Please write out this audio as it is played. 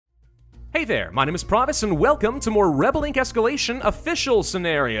Hey there, my name is Pravus, and welcome to more Rebel Inc. Escalation official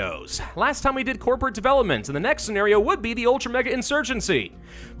scenarios. Last time we did corporate development, and the next scenario would be the Ultra Mega Insurgency.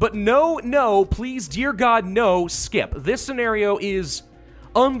 But no, please, dear God, no, skip. This scenario is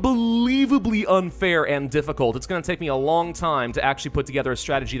unbelievably unfair and difficult. It's going to take me a long time to actually put together a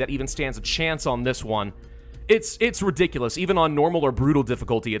strategy that even stands a chance on this one. It's ridiculous. Even on normal or brutal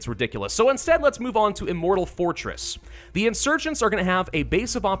difficulty, it's ridiculous. So instead, let's move on to Immortal Fortress. The insurgents are going to have a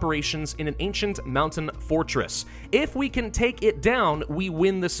base of operations in an ancient mountain fortress. If we can take it down, we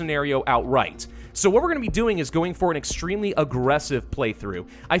win the scenario outright. So what we're going to be doing is going for an extremely aggressive playthrough.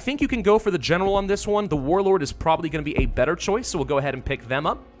 I think you can go for the general on this one. The warlord is probably going to be a better choice, so we'll go ahead and pick them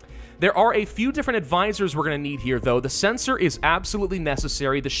up. There are a few different advisors we're going to need here, though. The censor is absolutely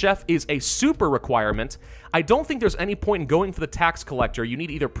necessary. The chef is a super requirement. I don't think there's any point in going for the tax collector. You need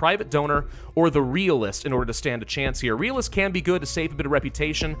either private donor or the realist in order to stand a chance here. Realist can be good to save a bit of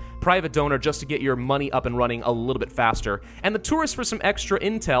reputation. Private donor just to get your money up and running a little bit faster. And the tourist for some extra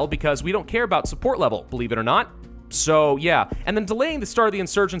intel because we don't care about support level, believe it or not. So, yeah. And then delaying the start of the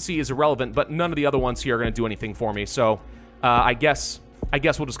insurgency is irrelevant, but none of the other ones here are going to do anything for me. So, I guess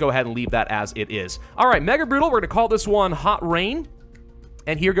we'll just go ahead and leave that as it is. All right, Mega Brutal, we're going to call this one Hot Rain.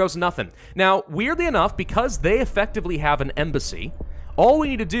 And here goes nothing. Now, weirdly enough, because they effectively have an embassy, all we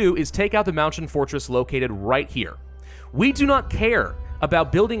need to do is take out the mountain fortress located right here. We do not care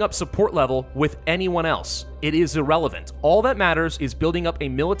about building up support level with anyone else. It is irrelevant. All that matters is building up a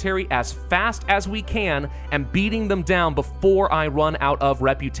military as fast as we can and beating them down before I run out of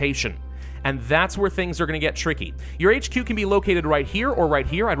reputation. And that's where things are going to get tricky. Your HQ can be located right here or right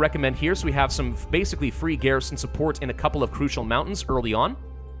here. I'd recommend here so we have some basically free garrison support in a couple of crucial mountains early on.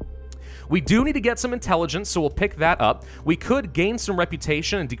 We do need to get some intelligence, so we'll pick that up. We could gain some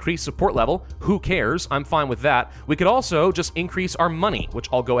reputation and decrease support level. Who cares? I'm fine with that. We could also just increase our money, which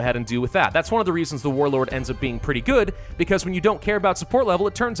I'll go ahead and do with that. That's one of the reasons the Warlord ends up being pretty good, because when you don't care about support level,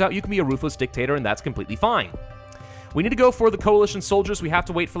 it turns out you can be a ruthless dictator, and that's completely fine. We need to go for the coalition soldiers. We have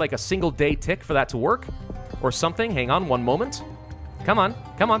to wait for like a single day tick for that to work or something. Hang on one moment. Come on.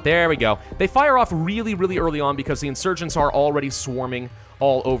 There we go. They fire off really early on because the insurgents are already swarming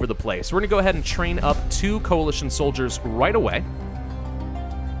all over the place. We're going to go ahead and train up 2 coalition soldiers right away.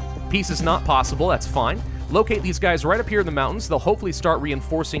 Peace is not possible. That's fine. Locate these guys right up here in the mountains. They'll hopefully start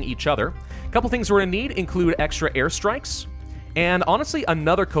reinforcing each other. A couple things we're going to need include extra airstrikes. And honestly,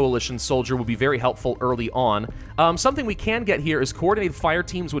 another coalition soldier would be very helpful early on. Something we can get here is coordinated fire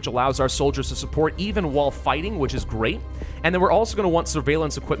teams, which allows our soldiers to support even while fighting, which is great. And then we're also going to want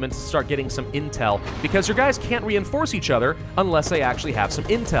surveillance equipment to start getting some intel, because your guys can't reinforce each other unless they actually have some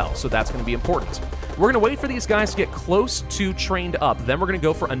intel, so that's going to be important. We're going to wait for these guys to get close to trained up, then we're going to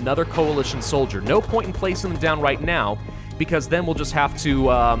go for another coalition soldier. No point in placing them down right now, because then we'll just have to...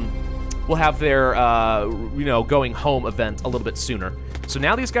 we'll have their, going home event a little bit sooner. So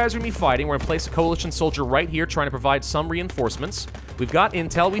now these guys are going to be fighting. We're going to place a coalition soldier right here trying to provide some reinforcements. We've got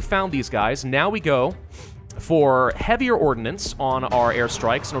intel. We found these guys. Now we go for heavier ordnance on our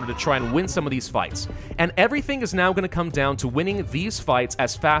airstrikes in order to try and win some of these fights. And everything is now going to come down to winning these fights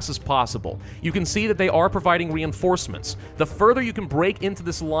as fast as possible. You can see that they are providing reinforcements. The further you can break into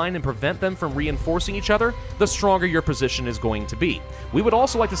this line and prevent them from reinforcing each other, the stronger your position is going to be. We would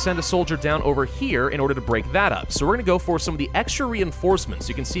also like to send a soldier down over here in order to break that up. So we're going to go for some of the extra reinforcements.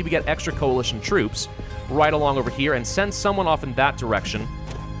 You can see we get extra coalition troops right along over here and send someone off in that direction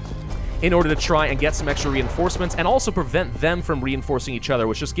in order to try and get some extra reinforcements and also prevent them from reinforcing each other,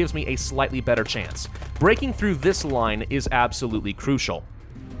 which just gives me a slightly better chance. Breaking through this line is absolutely crucial.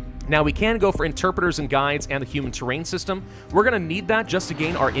 Now, we can go for interpreters and guides and the human terrain system. We're going to need that just to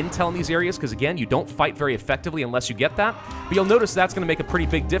gain our intel in these areas, because, again, you don't fight very effectively unless you get that. But you'll notice that's going to make a pretty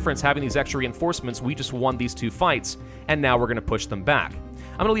big difference having these extra reinforcements. We just won these 2 fights, and now we're going to push them back.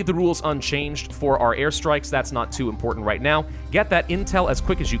 I'm going to leave the rules unchanged for our airstrikes. That's not too important right now. Get that intel as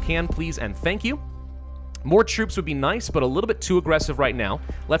quick as you can, please, and thank you. More troops would be nice, but a little bit too aggressive right now.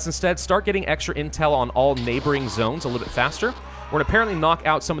 Let's instead start getting extra intel on all neighboring zones a little bit faster. We're going to apparently knock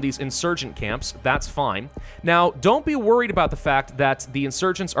out some of these insurgent camps. That's fine. Now, don't be worried about the fact that the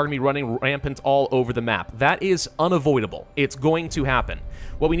insurgents are going to be running rampant all over the map. That is unavoidable. It's going to happen.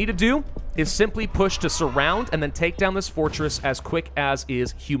 What we need to do is simply push to surround and then take down this fortress as quick as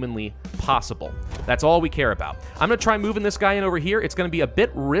is humanly possible. That's all we care about. I'm going to try moving this guy in over here. It's going to be a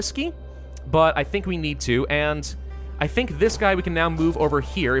bit risky, but I think we need to, and I think this guy we can now move over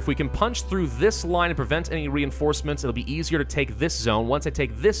here. If we can punch through this line and prevent any reinforcements, it'll be easier to take this zone. Once I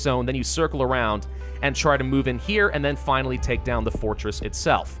take this zone, then you circle around and try to move in here, and then finally take down the fortress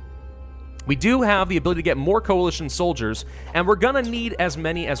itself. We do have the ability to get more coalition soldiers, and we're gonna need as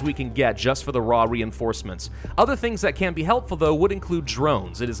many as we can get just for the raw reinforcements. Other things that can be helpful, though, would include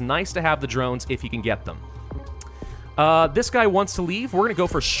drones. It is nice to have the drones if you can get them. This guy wants to leave. We're gonna go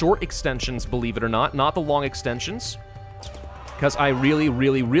for short extensions, believe it or not the long extensions, because I really,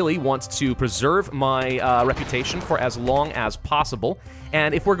 really, really want to preserve my reputation for as long as possible.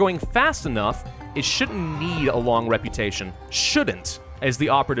 And if we're going fast enough, it shouldn't need a long reputation. Shouldn't is the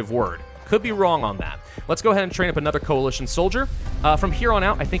operative word. Could be wrong on that. Let's go ahead and train up another coalition soldier. From here on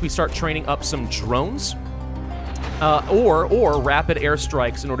out, I think we start training up some drones. Or rapid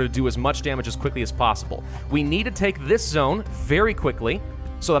airstrikes in order to do as much damage as quickly as possible. We need to take this zone very quickly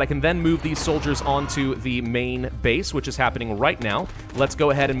so that I can then move these soldiers onto the main base, which is happening right now. Let's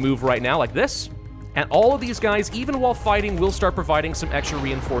go ahead and move right now like this. And all of these guys, even while fighting, will start providing some extra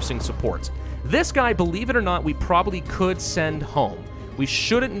reinforcing support. This guy, believe it or not, we probably could send home. We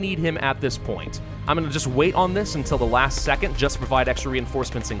shouldn't need him at this point. I'm going to just wait on this until the last second just to provide extra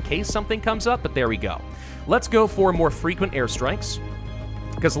reinforcements in case something comes up, but there we go. Let's go for more frequent airstrikes,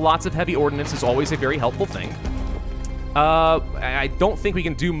 because lots of heavy ordnance is always a very helpful thing. I don't think we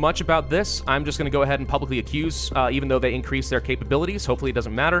can do much about this. I'm just going to go ahead and publicly accuse, even though they increase their capabilities. Hopefully it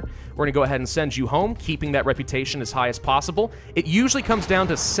doesn't matter. We're going to go ahead and send you home, keeping that reputation as high as possible. It usually comes down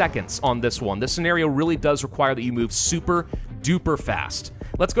to seconds on this one. This scenario really does require that you move super duper fast.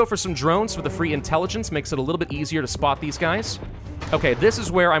 Let's go for some drones for the free intelligence. Makes it a little bit easier to spot these guys. Okay, this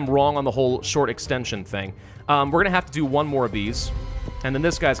is where I'm wrong on the whole short extension thing. We're going to have to do one more of these. And then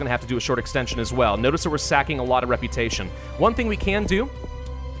this guy's going to have to do a short extension as well. Notice that we're sacking a lot of reputation. One thing we can do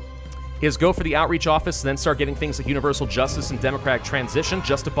is go for the outreach office, then start getting things like universal justice and democratic transition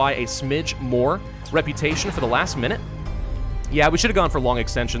just to buy a smidge more reputation for the last minute. Yeah, we should have gone for long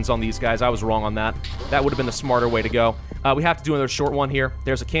extensions on these guys. I was wrong on that. That would have been the smarter way to go. We have to do another short one here.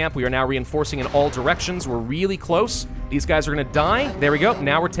 There's a camp. We are now reinforcing in all directions. We're really close. These guys are going to die. There we go.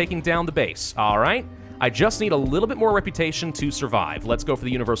 Now we're taking down the base. All right. I just need a little bit more reputation to survive. Let's go for the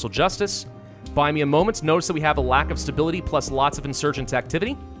universal justice. Buy me a moment. Notice that we have a lack of stability plus lots of insurgent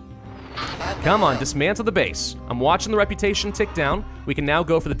activity. Come on, dismantle the base. I'm watching the reputation tick down. We can now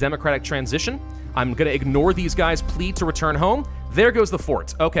go for the democratic transition. I'm going to ignore these guys' plea to return home. There goes the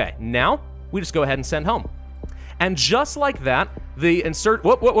fort. Okay, now we just go ahead and send home. And just like that, the We're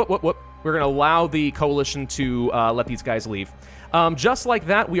going to allow the coalition to let these guys leave. Just like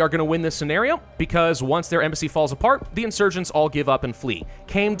that, we are going to win this scenario, because once their embassy falls apart, the insurgents all give up and flee.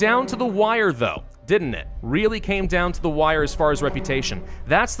 Came down to the wire, though, didn't it? Really came down to the wire as far as reputation.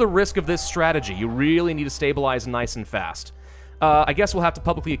 That's the risk of this strategy. You really need to stabilize nice and fast. I guess we'll have to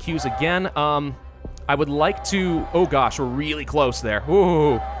publicly accuse again. I would like to... Oh gosh, we're really close there.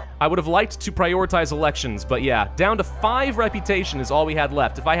 Ooh. I would have liked to prioritize elections, but yeah, down to 5 reputation is all we had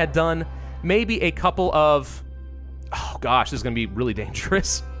left. If I had done maybe a couple of... Oh gosh, this is going to be really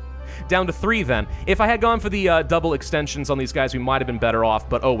dangerous. Down to 3 then. If I had gone for the double extensions on these guys, we might have been better off,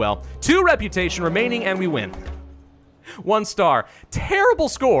 but oh well. 2 reputation remaining and we win. 1 star. Terrible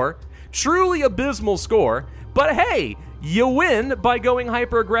score. Truly abysmal score. But hey, you win by going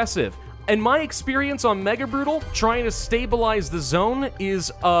hyper-aggressive. In my experience on Mega Brutal, trying to stabilize the zone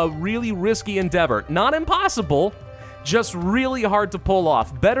is a really risky endeavor. Not impossible, just really hard to pull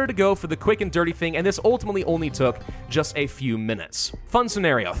off. Better to go for the quick and dirty thing, and this ultimately only took just a few minutes. Fun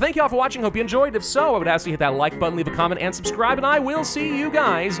scenario. Thank you all for watching. Hope you enjoyed. If so, I would ask you to hit that like button, leave a comment, and subscribe, and I will see you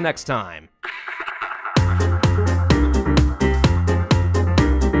guys next time.